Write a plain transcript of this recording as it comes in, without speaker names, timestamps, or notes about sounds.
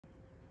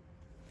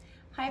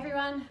Hi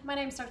everyone, my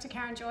name is Dr.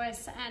 Karen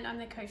Joyce and I'm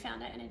the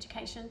co-founder and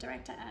education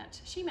director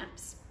at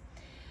SheMaps.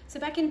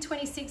 So back in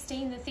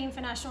 2016, the theme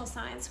for National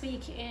Science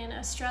Week in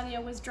Australia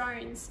was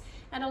drones,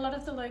 and a lot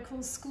of the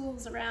local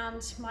schools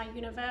around my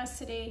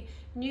university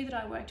knew that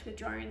I worked with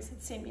drones, had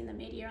seen me in the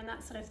media and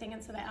that sort of thing,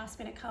 and so they asked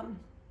me to come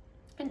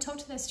and talk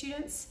to their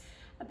students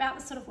about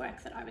the sort of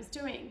work that I was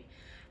doing.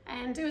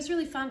 And it was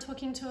really fun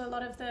talking to a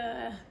lot of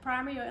the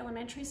primary or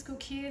elementary school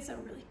kids. They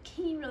were really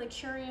keen, really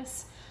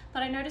curious.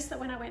 But I noticed that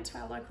when I went to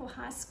our local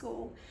high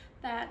school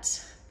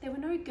that there were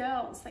no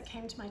girls that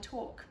came to my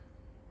talk.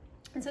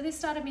 And so this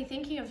started me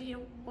thinking of,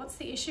 what's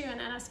the issue?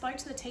 And I spoke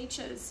to the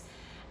teachers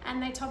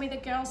and they told me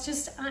that girls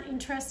just aren't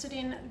interested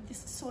in this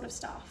sort of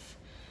stuff.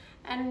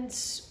 And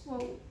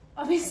well,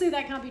 obviously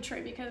that can't be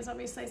true, because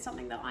obviously it's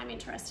something that I'm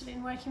interested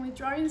in, working with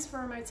drones for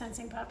remote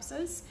sensing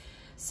purposes.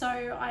 So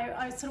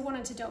I sort of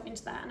wanted to delve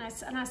into that,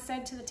 and I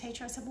said to the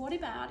teacher, I said, what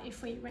about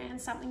if we ran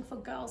something for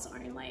girls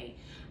only?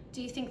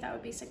 Do you think that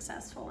would be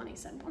successful? And he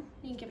said, well,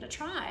 you can give it a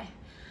try.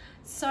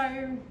 So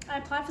I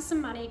applied for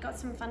some money, got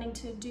some funding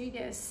to do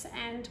this,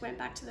 and went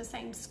back to the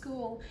same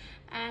school.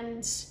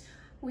 And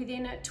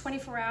within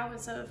 24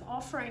 hours of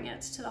offering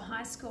it to the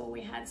high school,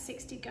 we had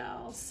 60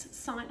 girls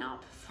sign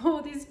up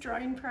for this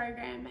drone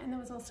program, and there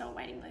was also a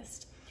waiting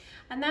list.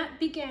 And that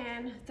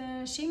began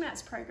the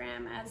SheMaps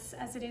program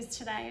as it is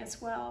today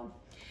as well.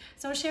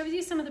 So I'll share with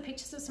you some of the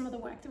pictures of some of the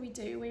work that we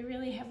do. We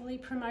really heavily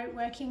promote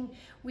working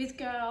with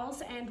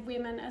girls and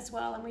women as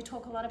well, and we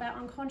talk a lot about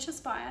unconscious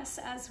bias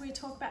as we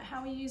talk about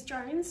how we use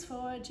drones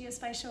for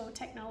geospatial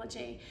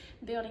technology,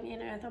 building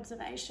in Earth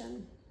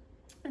observation.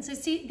 And so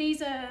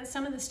these are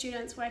some of the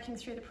students working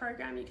through the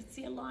program. You can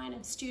see a line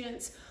of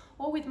students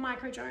all with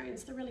micro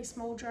drones, the really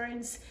small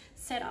drones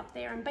set up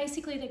there. And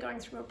basically they're going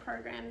through a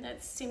program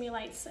that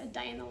simulates a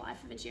day in the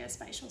life of a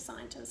geospatial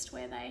scientist,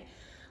 where they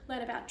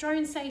learn about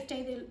drone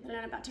safety, they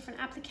learn about different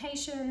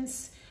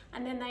applications,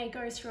 and then they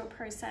go through a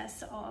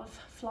process of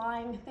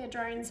flying their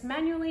drones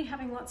manually,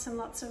 having lots and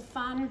lots of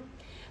fun,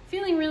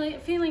 feeling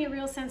a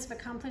real sense of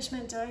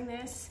accomplishment doing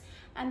this.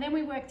 And then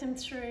we work them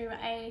through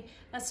a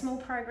small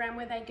program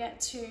where they get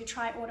to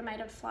try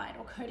automated flight,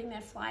 or coding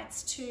their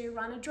flights to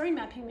run a drone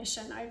mapping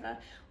mission over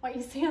what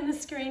you see on the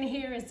screen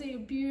here is a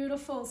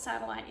beautiful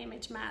satellite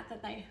image map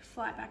that they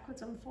fly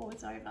backwards and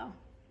forwards over.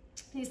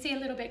 You see a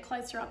little bit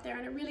closer up there,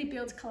 and it really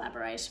builds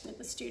collaboration with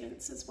the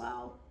students as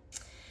well.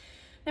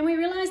 Then we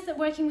realized that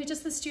working with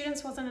just the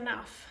students wasn't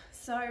enough.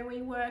 So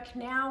we work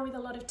now with a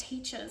lot of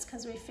teachers,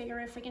 because we figure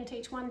if we can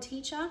teach one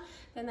teacher,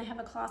 then they have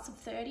a class of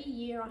 30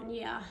 year on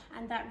year,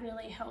 and that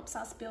really helps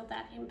us build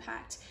that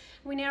impact.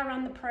 We now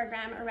run the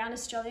program around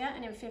Australia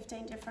and in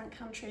 15 different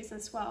countries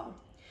as well.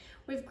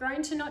 We've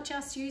grown to not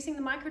just using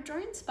the micro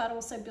drones, but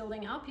also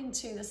building up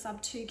into the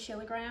sub 2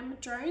 kilogram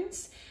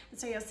drones. And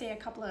so you'll see a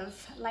couple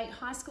of late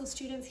high school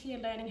students here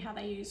learning how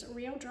they use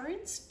real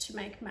drones to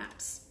make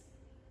maps.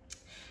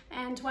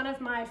 And one of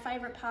my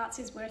favourite parts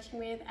is working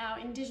with our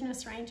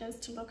Indigenous rangers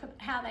to look at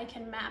how they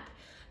can map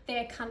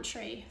their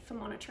country for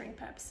monitoring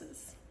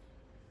purposes.